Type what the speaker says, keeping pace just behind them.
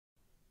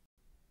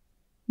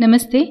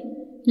Namaste.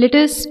 Let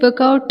us work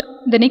out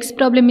the next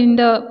problem in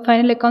the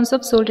final accounts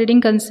of sole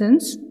trading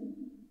concerns.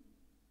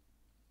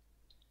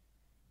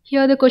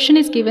 Here the question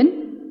is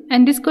given,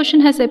 and this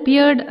question has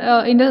appeared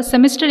in the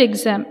semester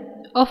exam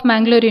of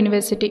Mangalore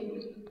University.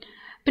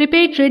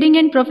 Prepaid trading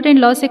and profit and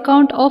loss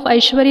account of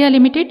Aishwarya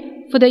Limited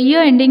for the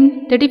year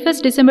ending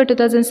 31st December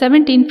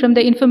 2017 from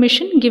the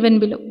information given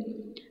below.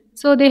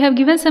 So they have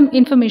given some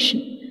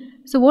information.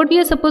 So what we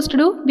are supposed to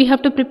do? We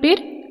have to prepare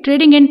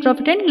trading and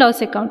profit and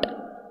loss account.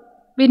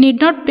 We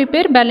need not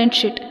prepare balance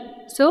sheet.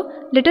 So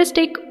let us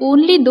take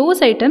only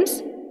those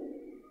items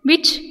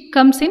which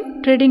comes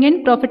in trading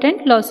and profit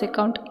and loss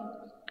account.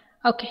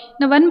 Okay,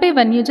 now one by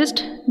one you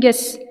just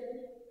guess.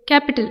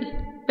 Capital,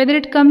 whether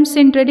it comes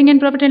in trading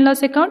and profit and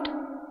loss account?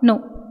 No.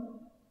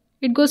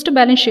 It goes to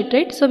balance sheet,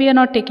 right? So we are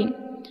not taking.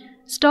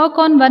 Stock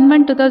on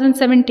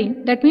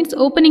 1/1/2017, that means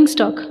opening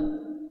stock.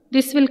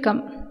 This will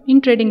come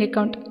in trading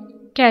account.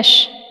 Cash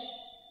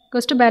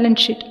goes to balance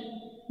sheet.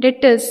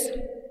 Debtors,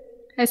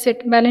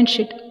 asset, balance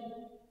sheet.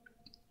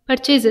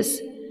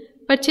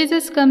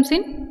 Purchases comes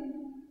in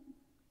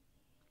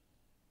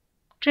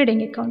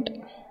trading account.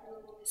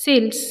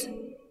 Sales,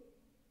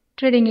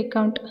 trading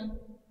account.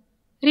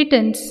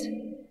 Returns,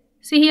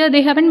 see here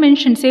they haven't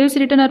mentioned sales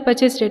return or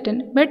purchase return,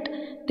 but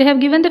they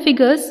have given the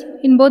figures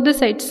in both the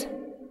sides.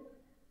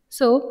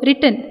 So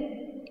return,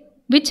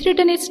 which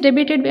return is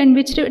debited and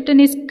which return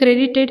is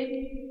credited?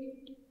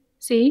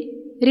 See,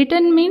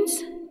 return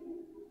means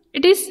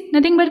it is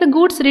nothing but the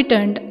goods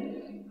returned.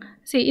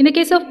 See, in the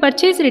case of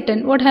purchase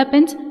return, what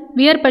happens?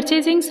 We are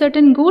purchasing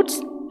certain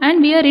goods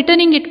and we are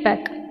returning it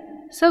back.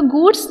 So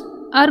goods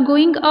are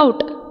going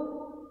out.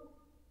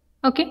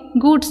 Okay,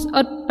 goods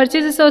or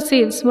purchases or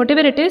sales,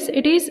 whatever it is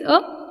a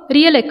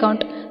real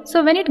account.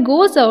 So when it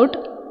goes out,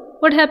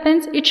 what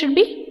happens? It should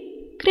be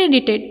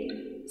credited.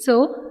 So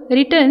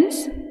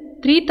returns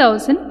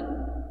 3000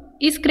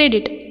 is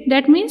credit.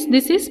 That means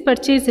this is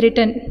purchase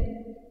return.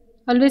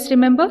 Always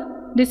remember,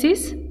 this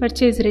is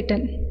purchase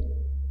return.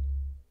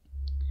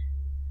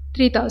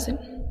 3000.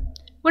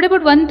 What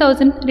about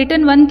 1000?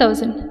 Return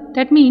 1000.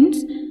 That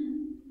means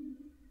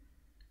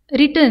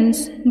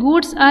returns,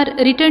 goods are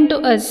returned to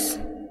us.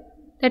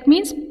 That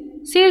means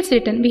sales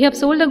return. We have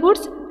sold the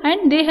goods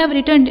and they have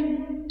returned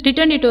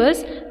it to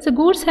us. So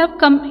goods have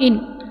come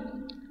in.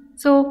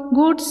 So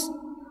goods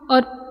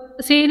or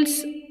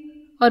sales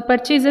or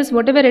purchases,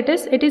 whatever it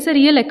is a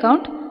real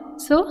account.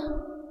 So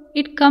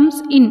it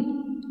comes in.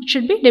 It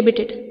should be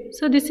debited.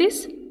 So this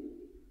is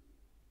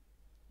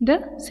the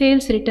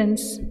sales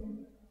returns.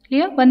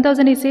 Here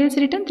 1000 is sales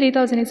return,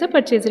 3000 is a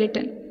purchase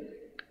return.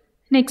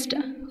 Next,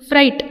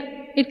 freight.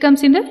 It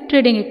comes in the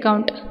trading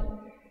account.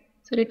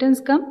 So returns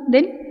come,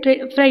 then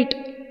freight.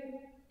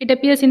 It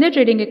appears in the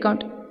trading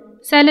account.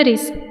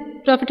 Salaries,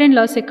 profit and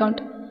loss account.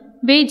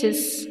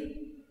 Wages,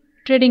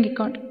 trading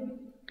account.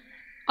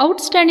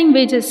 Outstanding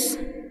wages.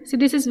 See,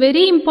 this is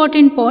very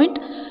important point.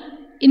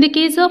 In the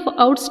case of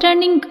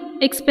outstanding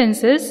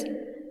expenses,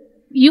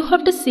 you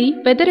have to see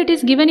whether it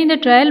is given in the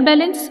trial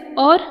balance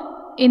or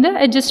in the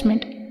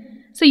adjustment.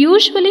 So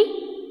usually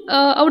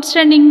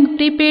outstanding,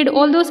 prepaid,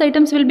 all those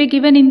items will be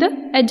given in the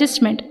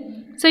adjustment.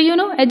 So you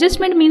know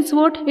adjustment means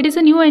what? It is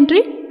a new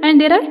entry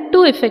and there are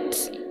two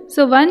effects.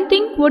 So one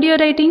thing, what you are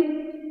writing?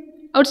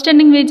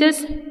 Outstanding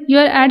wages, you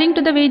are adding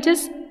to the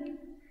wages.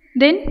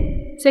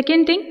 Then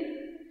second thing,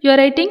 you are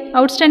writing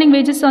outstanding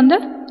wages on the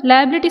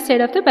liability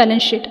side of the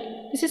balance sheet.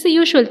 This is a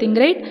usual thing,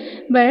 right?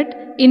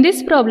 But in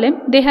this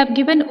problem, they have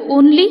given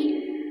only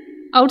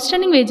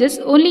outstanding wages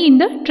only in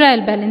the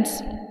trial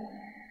balance.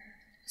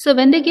 So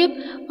when they give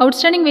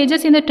outstanding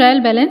wages in the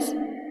trial balance,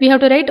 we have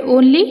to write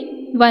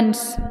only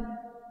once.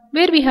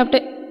 Where we have to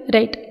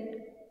write?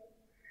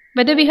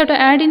 Whether we have to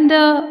add in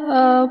the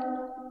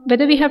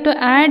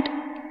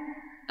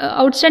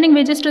outstanding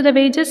wages to the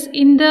wages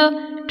in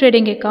the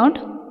trading account,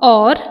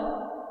 or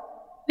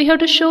we have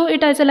to show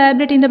it as a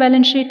liability in the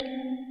balance sheet.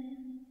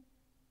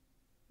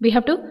 We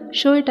have to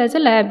show it as a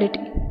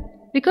liability,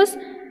 because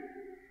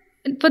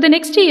for the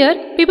next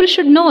year people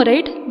should know,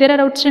 right? There are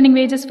outstanding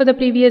wages for the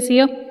previous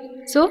year.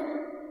 So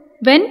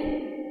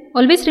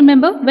always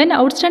remember, when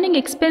outstanding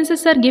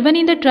expenses are given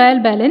in the trial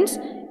balance,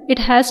 it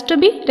has to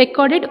be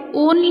recorded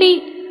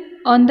only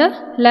on the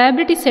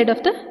liability side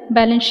of the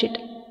balance sheet.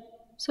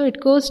 So it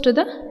goes to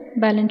the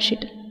balance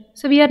sheet.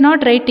 So we are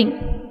not writing.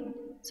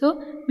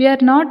 So we are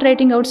not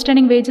writing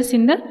outstanding wages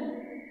in the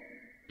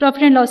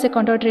profit and loss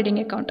account or trading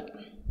account.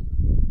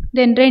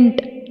 Then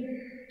rent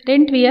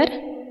we are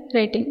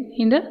writing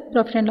in the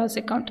profit and loss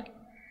account.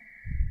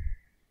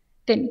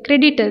 Then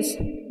creditors,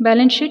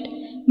 balance sheet.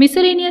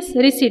 Miscellaneous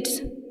receipts.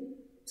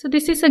 So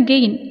this is a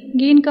gain.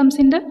 Gain comes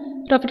in the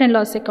profit and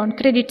loss account,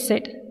 credit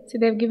side. So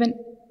they have given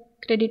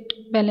credit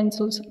balance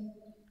also.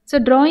 So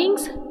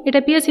drawings, it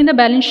appears in the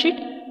balance sheet.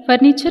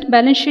 Furniture,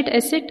 balance sheet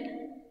asset.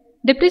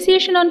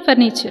 Depreciation on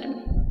furniture.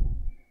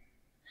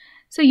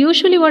 So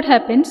usually what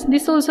happens,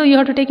 this also you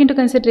have to take into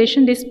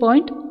consideration this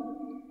point.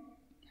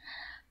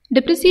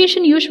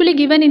 Depreciation usually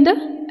given in the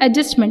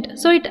adjustment.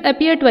 So it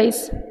appears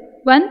twice.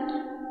 One,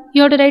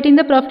 you have to write in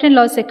the profit and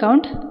loss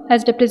account,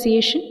 as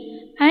depreciation,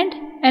 and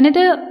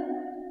another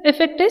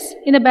effect is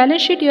in the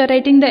balance sheet you are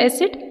writing the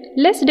asset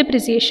less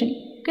depreciation,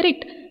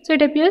 correct? So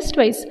it appears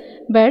twice.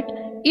 But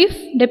if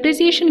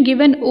depreciation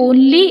given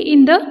only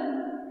in the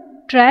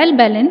trial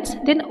balance,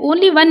 then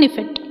only one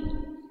effect.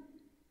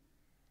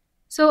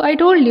 So I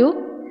told you,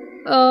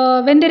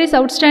 when there is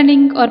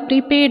outstanding or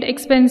prepaid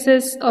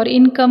expenses or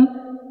income,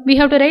 we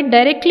have to write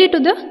directly to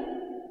the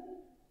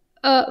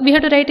we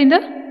have to write in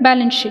the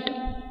balance sheet,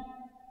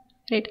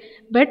 right?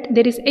 But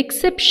there is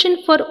exception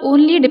for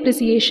only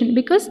depreciation,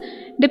 because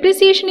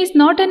depreciation is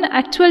not an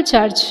actual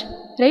charge,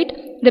 right?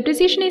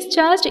 Depreciation is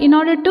charged in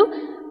order to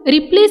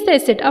replace the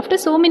asset after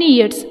so many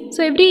years.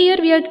 So every year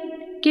we are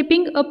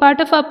keeping a part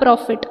of our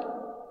profit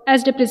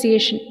as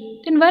depreciation.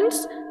 Then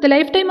once the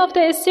lifetime of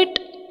the asset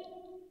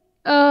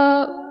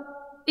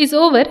is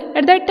over,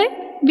 at that time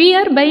we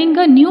are buying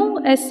a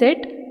new asset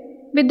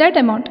with that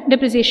amount,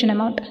 depreciation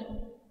amount.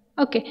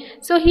 Okay,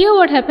 so here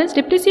what happens,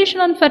 depreciation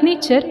on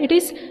furniture, it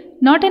is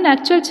not an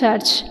actual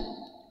charge.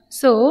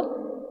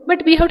 So,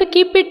 but we have to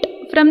keep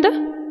it from the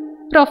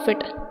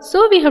profit.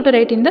 So we have to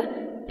write in the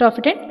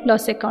profit and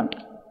loss account.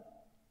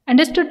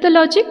 Understood the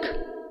logic?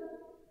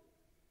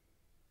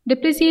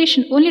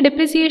 Depreciation, only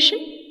depreciation,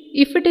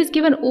 if it is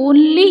given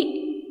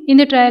only in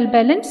the trial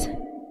balance,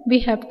 we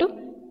have to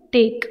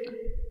take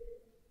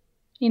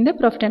in the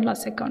profit and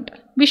loss account.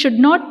 We should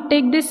not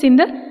take this in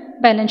the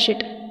balance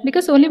sheet,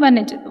 because only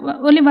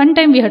one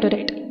time we have to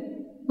write.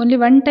 Only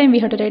one time we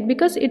have to write,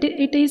 because it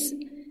is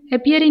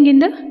appearing in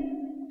the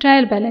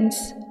trial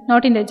balance,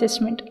 not in the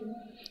adjustment.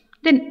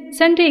 Then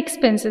sundry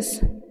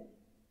expenses.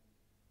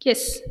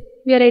 Yes,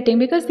 we are writing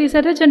because these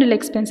are the general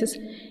expenses.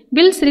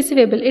 Bills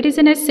receivable, it is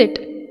an asset.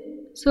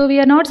 So we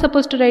are not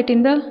supposed to write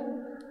in the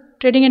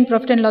trading and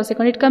profit and loss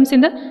account. It comes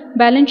in the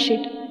balance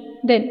sheet.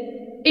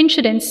 Then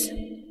insurance.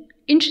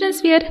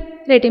 Insurance we are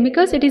writing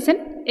because it is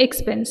an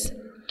expense.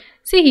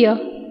 See here,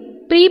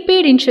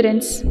 prepaid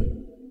insurance.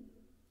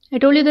 I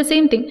told you the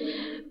same thing.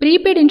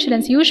 Prepaid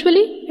insurance,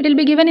 usually it will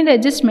be given in the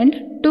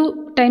adjustment.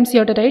 2 times you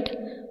have to write.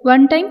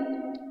 One time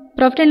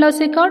profit and loss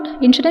account,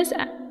 insurance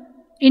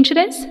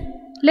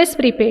less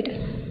prepaid.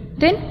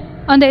 Then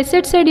on the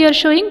asset side you are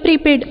showing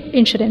prepaid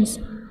insurance,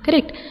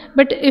 correct?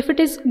 But if it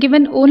is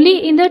given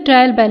only in the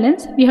trial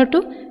balance, we have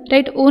to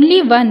write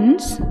only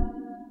once,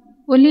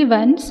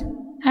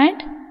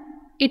 and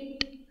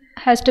it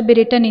has to be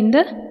written in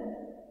the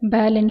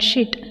balance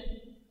sheet.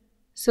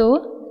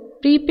 So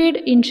prepaid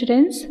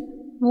insurance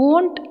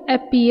won't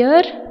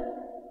appear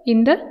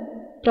in the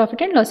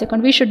profit and loss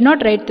account. We should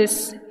not write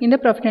this in the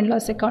profit and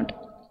loss account.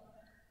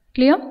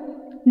 Clear?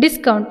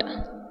 Discount.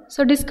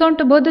 So discount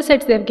to both the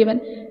sides they have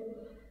given.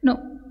 No.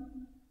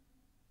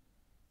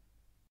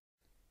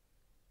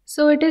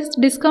 So it is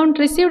discount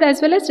received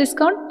as well as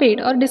discount paid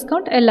or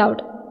discount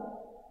allowed.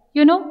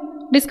 You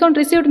know, discount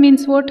received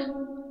means what?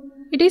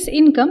 It is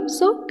income.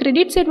 So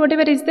credit side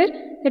whatever is there,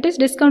 that is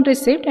discount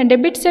received, and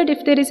debit side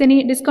if there is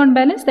any discount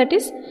balance, that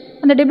is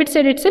on the debit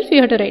side itself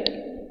you have to write.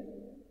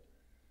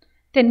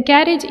 Then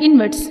carriage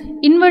inwards.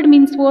 Inward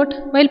means what?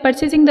 While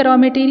purchasing the raw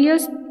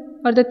materials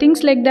or the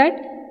things like that,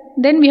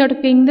 then we have to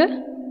pay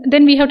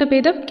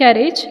the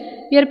carriage.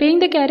 We are paying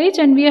the carriage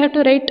and we have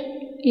to write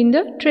in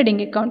the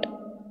trading account.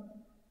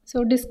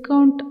 So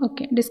discount,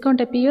 okay,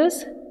 discount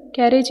appears,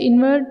 carriage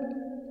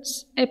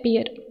inwards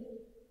appear.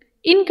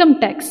 Income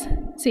tax.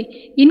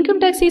 See, income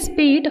tax is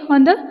paid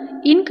on the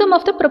income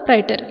of the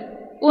proprietor,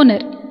 owner.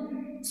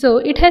 So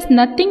it has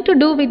nothing to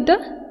do with the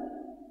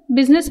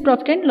business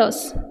profit and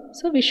loss.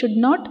 So we should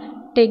not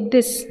take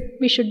this.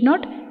 We should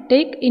not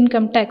take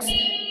income tax.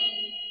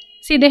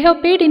 See, they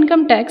have paid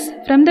income tax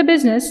from the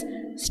business,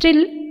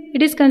 still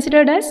it is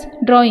considered as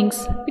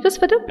drawings because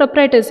for the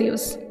proprietor's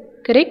use,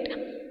 correct?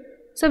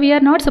 So we are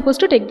not supposed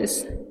to take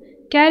this.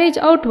 Carriage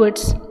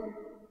outwards.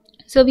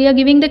 So we are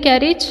giving the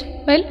carriage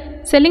while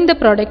selling the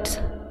products.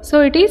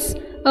 So it is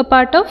a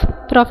part of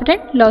profit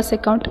and loss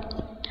account.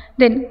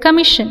 Then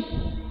commission.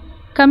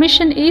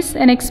 Commission is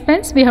an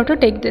expense, we have to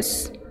take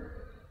this.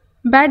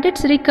 Bad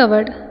debts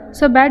recovered.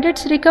 So bad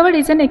debts recovered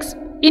is an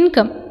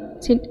income,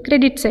 see,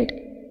 credit side.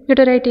 You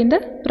have to write in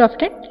the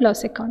profit and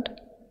loss account.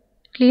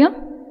 Clear?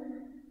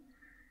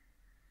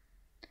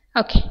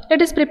 Okay,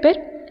 let us prepare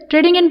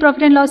trading and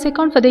profit and loss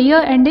account for the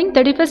year ending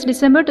 31st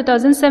December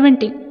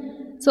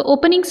 2017. So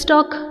opening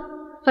stock,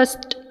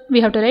 first we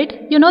have to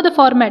write. You know the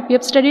format, we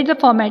have studied the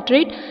format,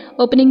 right?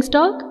 Opening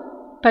stock,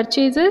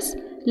 purchases,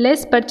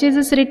 less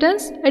purchases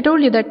returns. I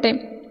told you that time.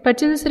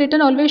 Purchases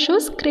return always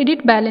shows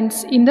credit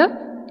balance in the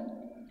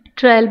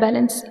trial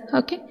balance.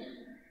 Okay.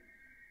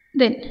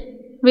 Then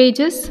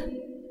wages.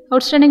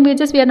 Outstanding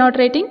wages we are not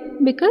writing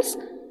because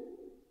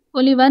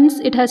only once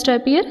it has to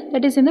appear,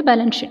 that is in the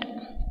balance sheet.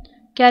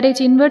 Carriage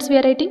inwards we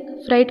are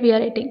writing, freight we are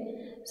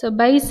writing. So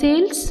buy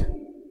sales,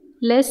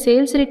 less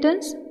sales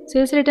returns.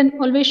 Sales return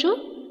always show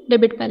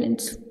debit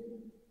balance.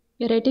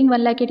 We are writing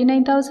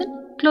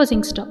 1,89,000.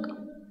 Closing stock.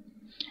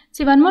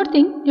 See, one more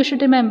thing you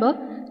should remember.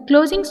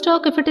 Closing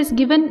stock, if it is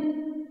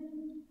given,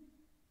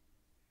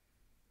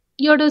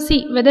 you have to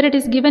see whether it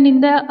is given in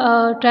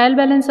the trial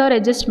balance or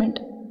adjustment.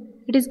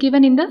 It is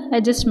given in the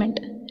adjustment,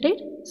 right?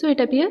 So it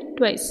appears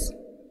twice.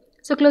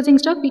 So closing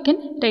stock we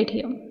can write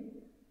here.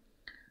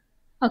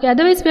 Okay,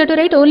 otherwise we have to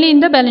write only in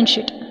the balance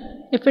sheet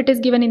if it is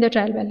given in the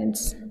trial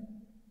balance.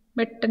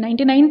 But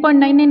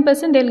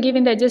 99.99% they will give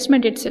in the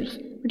adjustment itself.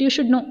 But you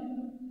should know.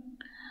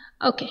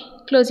 Okay,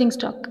 closing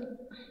stock.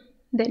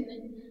 Then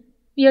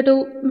we have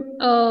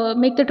to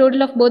make the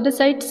total of both the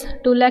sides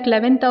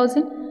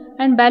 2,11,000,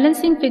 and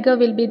balancing figure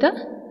will be the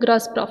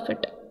gross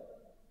profit.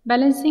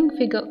 Balancing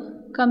figure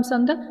comes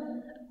on the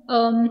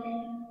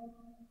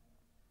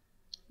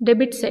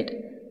debit side.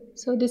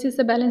 So this is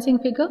the balancing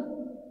figure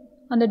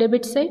on the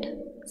debit side,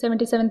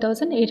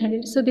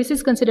 77,800. So this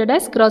is considered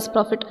as gross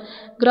profit.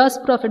 Gross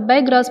profit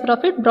by gross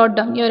profit brought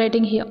down, you are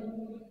writing here.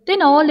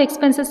 Then all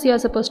expenses you are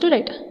supposed to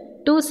write.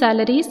 2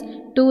 salaries,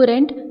 2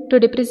 rent, 2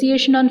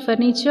 depreciation on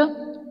furniture,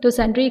 2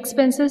 sundry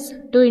expenses,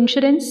 2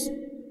 insurance.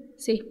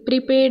 See,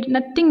 prepaid,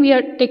 nothing we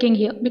are taking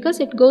here because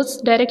it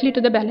goes directly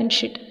to the balance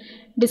sheet.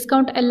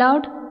 Discount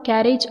allowed,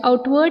 carriage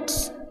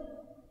outwards,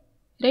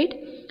 right?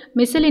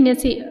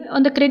 Miscellaneous, see,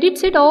 on the credit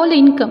side all the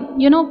income,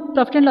 you know,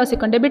 profit and loss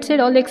account. Debit side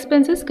all the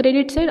expenses,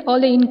 credit side all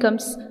the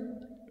incomes.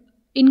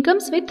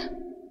 Incomes with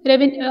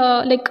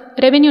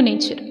revenue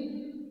nature.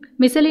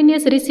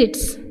 Miscellaneous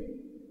receipts,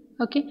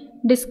 okay.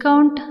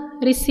 Discount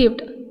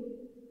received.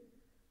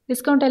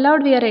 Discount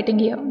allowed we are writing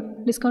here.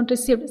 Discount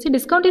received. See,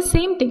 discount is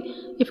same thing.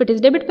 If it is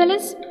debit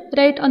balance,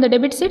 write on the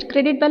debit side,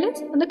 credit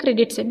balance on the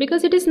credit side,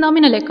 because it is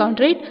nominal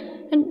account, right?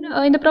 And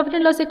in the profit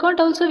and loss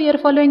account also we are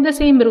following the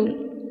same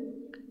rule.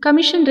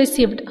 Commission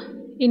received,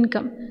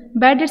 income.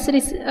 Bad debts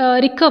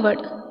recovered,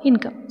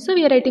 income. So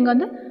we are writing on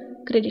the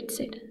credit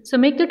side. So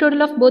make the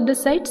total of both the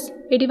sides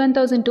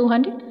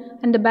 81,200,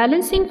 and the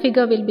balancing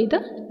figure will be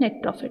the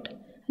net profit.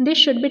 And this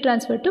should be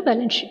transferred to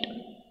balance sheet.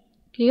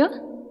 Clear?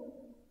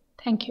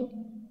 Thank you.